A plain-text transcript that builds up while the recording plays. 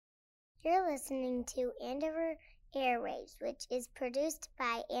You're listening to Andover Airwaves, which is produced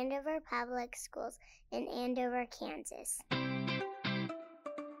by Andover Public Schools in Andover, Kansas.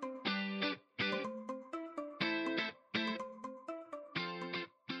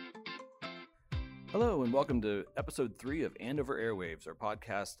 Hello and welcome to episode 3 of Andover Airwaves, our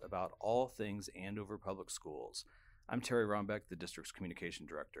podcast about all things Andover Public Schools. I'm Terry Rombeck, the district's communication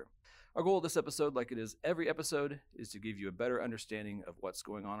director. Our goal of this episode, like it is every episode, is to give you a better understanding of what's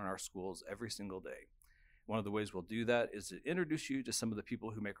going on in our schools every single day. One of the ways we'll do that is to introduce you to some of the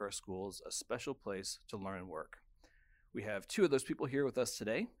people who make our schools a special place to learn and work. We have 2 of those people here with us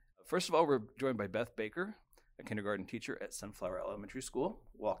today. First of all, we're joined by Beth Baker, a kindergarten teacher at Sunflower Elementary School.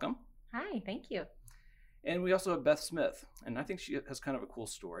 Welcome. Hi, thank you. And we also have Beth Smith, and I think she has kind of a cool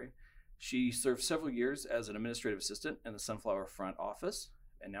story. She served several years as an administrative assistant in the Sunflower front office,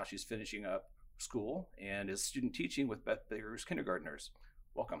 and now she's finishing up school and is student teaching with Beth Baker's kindergartners.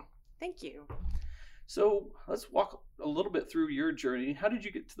 Welcome. Thank you. So let's walk a little bit through your journey. How did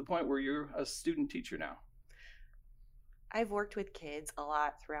you get to the point where you're a student teacher now? I've worked with kids a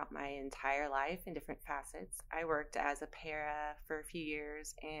lot throughout my entire life in different facets. I worked as a para for a few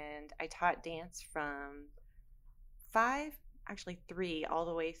years, and I taught dance from 3, all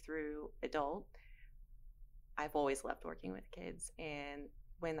the way through adult. I've always loved working with kids, and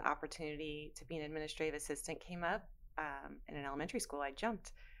when the opportunity to be an administrative assistant came up in an elementary school, I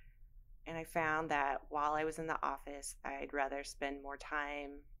jumped. And I found that while I was in the office, I'd rather spend more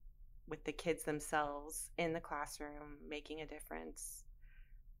time with the kids themselves in the classroom, making a difference.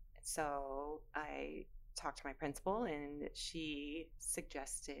 So I talked to my principal, and she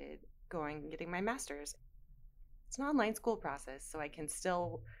suggested going and getting my master's. It's an online school process, so I can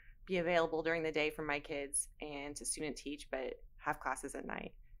still be available during the day for my kids and to student teach, but have classes at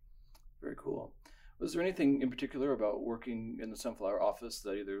night. Very cool. Was there anything in particular about working in the Sunflower office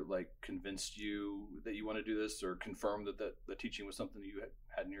that either convinced you that you want to do this, or confirmed that the teaching was something that you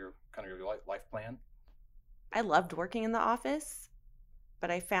had in your life plan? I loved working in the office,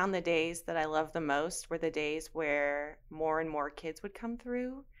 but I found the days that I loved the most were the days where more and more kids would come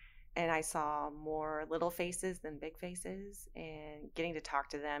through, and I saw more little faces than big faces, and getting to talk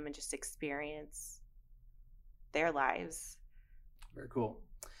to them and just experience their lives. Very cool.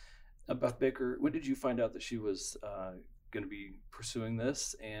 Beth Baker, when did you find out that she was going to be pursuing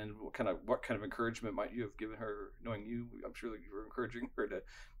this, and what kind of encouragement might you have given her, knowing you? I'm sure that you were encouraging her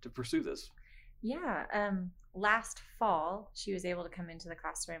to pursue this. Yeah, last fall, she was able to come into my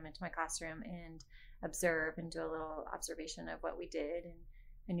classroom, and observe and do a little observation of what we did. And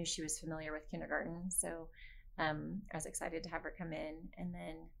I knew she was familiar with kindergarten, so I was excited to have her come in. And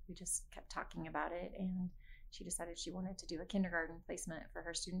then we just kept talking about it, and she decided she wanted to do a kindergarten placement for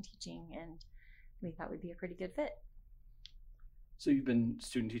her student teaching, and we thought we'd be a pretty good fit. So you've been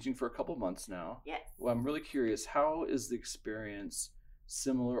student teaching for a couple months now. Yes. Well, I'm really curious, how is the experience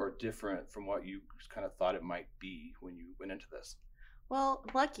similar or different from what you kind of thought it might be when you went into this? Well,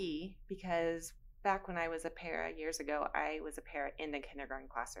 lucky, because back when I was a para years ago, I was a para in the kindergarten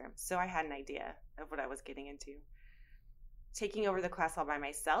classroom, so I had an idea of what I was getting into. Taking over the class all by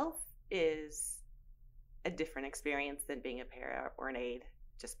myself is a different experience than being a para or an aide,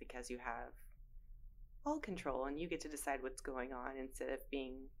 just because you have all control and you get to decide what's going on instead of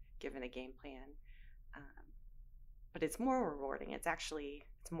being given a game plan. But it's more rewarding. It's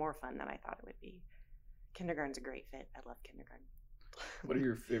more fun than I thought it would be. Kindergarten's a great fit. I love kindergarten. What are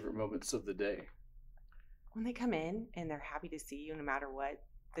your favorite moments of the day? When they come in and they're happy to see you, no matter what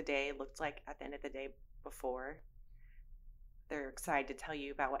the day looked like at the end of the day before. They're excited to tell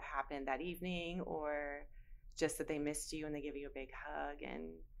you about what happened that evening, or just that they missed you and they give you a big hug, and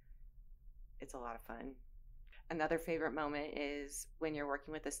it's a lot of fun. Another favorite moment is when you're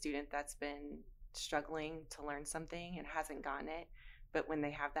working with a student that's been struggling to learn something and hasn't gotten it, but when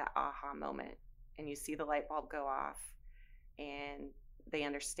they have that aha moment and you see the light bulb go off and they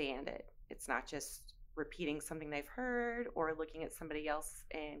understand it. It's not just repeating something they've heard or looking at somebody else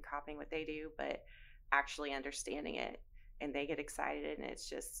and copying what they do, but actually understanding it. And they get excited, and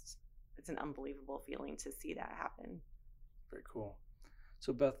it's an unbelievable feeling to see that happen. Very cool.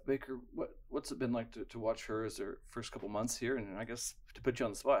 So Beth Baker, what's it been like to watch her as her first couple months here? And I guess to put you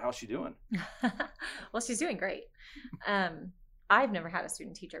on the spot, how's she doing? Well, she's doing great. I've never had a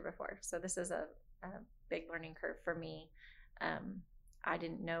student teacher before, so this is a big learning curve for me. I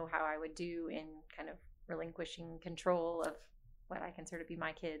didn't know how I would do in kind of relinquishing control of what I consider to be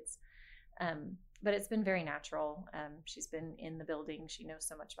my kids. But it's been very natural. She's been in the building. She knows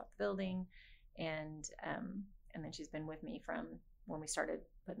so much about the building. And then she's been with me from when we started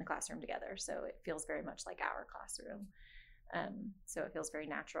putting the classroom together. So it feels very much like our classroom. So it feels very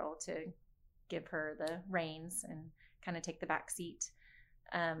natural to give her the reins and kind of take the back seat.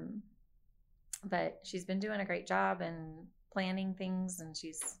 But she's been doing a great job in planning things, and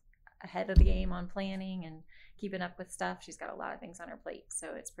she's ahead of the game on planning and keeping up with stuff. She's got a lot of things on her plate.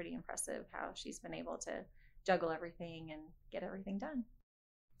 So it's pretty impressive how she's been able to juggle everything and get everything done.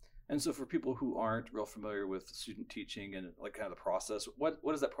 And so for people who aren't real familiar with student teaching and like kind of the process, what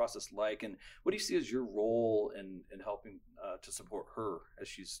is that process like? And what do you see as your role in helping to support her as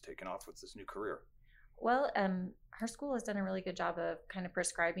she's taken off with this new career? Well, her school has done a really good job of kind of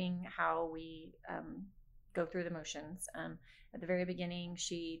prescribing how we go through the motions. At the very beginning,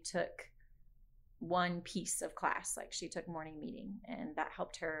 she took one piece of class, like she took morning meeting, and that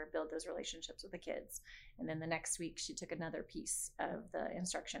helped her build those relationships with the kids. And then the next week she took another piece of the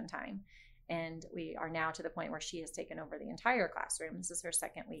instruction time, and we are now to the point where she has taken over the entire classroom. This is her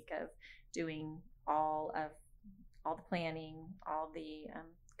second week of doing all the planning, all the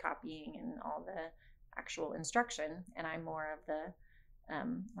copying, and all the actual instruction, and I'm more of the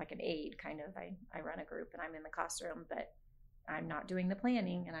like an aide kind of. I run a group and I'm in the classroom, but I'm not doing the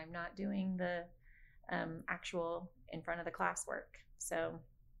planning and I'm not doing the actual in front of the classwork. So,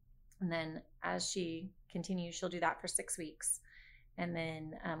 and then as she continues, she'll do that for 6 weeks. And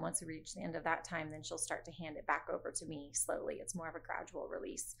then once we reach the end of that time, then she'll start to hand it back over to me slowly. It's more of a gradual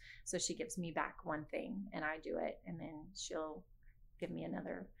release. So she gives me back one thing and I do it, and then she'll give me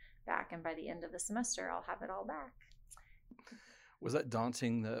another back. And by the end of the semester, I'll have it all back. Was that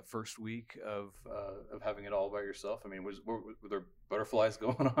daunting the first week of having it all by yourself? I mean, were there butterflies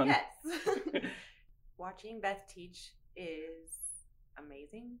going on? Yes. Watching Beth teach is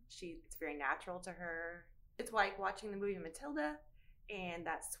amazing. It's very natural to her. It's like watching the movie Matilda, and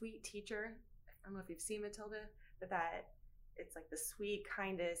that sweet teacher. I don't know if you've seen Matilda, but that it's like the sweet,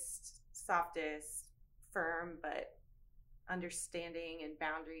 kindest, softest, firm, but understanding and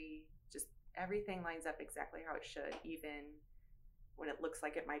boundary. Just everything lines up exactly how it should, even when it looks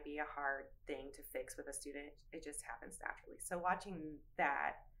like it might be a hard thing to fix with a student. It just happens naturally. So watching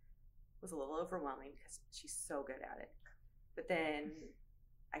that was a little overwhelming because she's so good at it. But then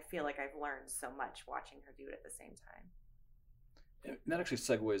I feel like I've learned so much watching her do it at the same time. And that actually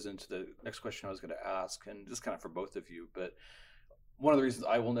segues into the next question I was going to ask, and just kind of for both of you. But one of the reasons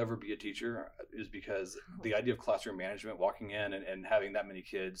I will never be a teacher is because the idea of classroom management, walking in and having that many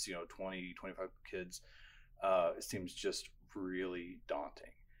kids, 20, 25 kids, it seems just really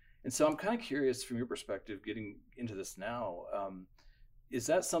daunting. And so I'm kind of curious from your perspective, getting into this now, is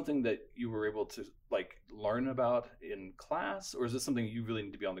that something that you were able to learn about in class, or is this something you really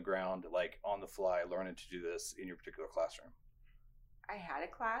need to be on the ground, on the fly, learning to do this in your particular classroom? I had a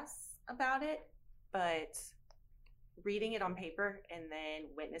class about it, but reading it on paper and then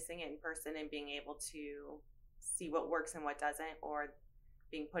witnessing it in person and being able to see what works and what doesn't, or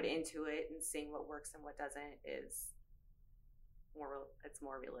being put into it and seeing what works and what doesn't, is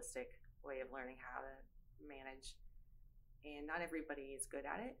more realistic way of learning how to manage. And not everybody is good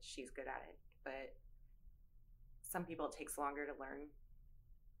at it. She's good at it, but some people it takes longer to learn.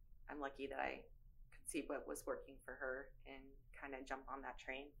 I'm lucky that I could see what was working for her and kind of jump on that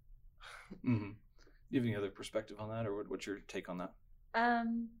train. Mm-hmm. Do you have any other perspective on that, or what's your take on that?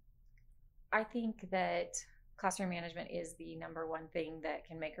 I think that classroom management is the number one thing that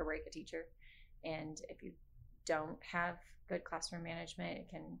can make or break a teacher. And if you don't have good classroom management, it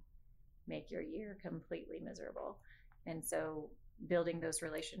can make your year completely miserable. And so building those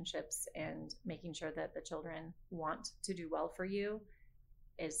relationships and making sure that the children want to do well for you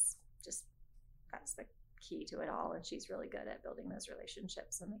is just, that's the key to it all. And she's really good at building those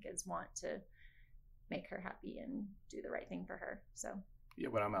relationships, and the kids want to make her happy and do the right thing for her. So yeah,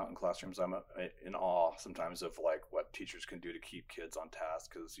 when I'm out in classrooms, I'm in awe sometimes of what teachers can do to keep kids on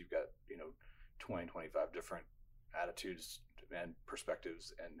task, because you've got 20, 25 different attitudes and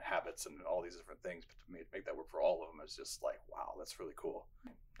perspectives and habits and all these different things, but to make that work for all of them is just wow, that's really cool.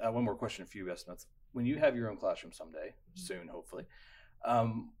 One more question for you, estimates. When you have your own classroom someday, soon hopefully,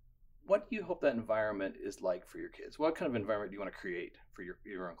 what do you hope that environment is like for your kids? What kind of environment do you want to create for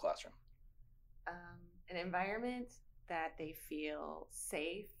your own classroom? An environment that they feel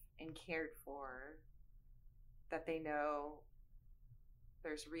safe and cared for, that they know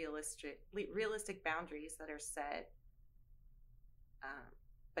there's realistic boundaries that are set,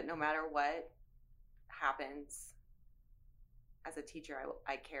 but no matter what happens, as a teacher,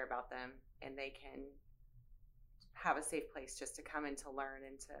 I care about them, and they can have a safe place just to come and to learn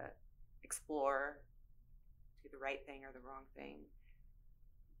and to explore, do the right thing or the wrong thing,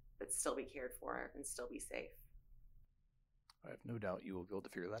 but still be cared for and still be safe. I have no doubt you will be able to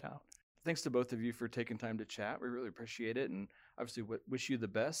figure that out. thanks to both of you for taking time to chat. We really appreciate it, and obviously wish you the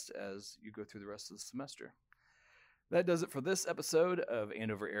best as you go through the rest of the semester. That does it for this episode of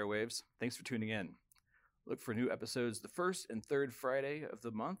Andover Airwaves. Thanks for tuning in. Look for new episodes the first and third Friday of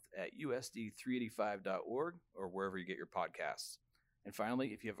the month at usd385.org or wherever you get your podcasts. And finally,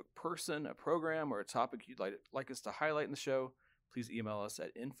 if you have a person, a program, or a topic you'd like us to highlight in the show, please email us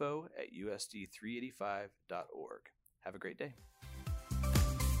at info@usd385.org. Have a great day.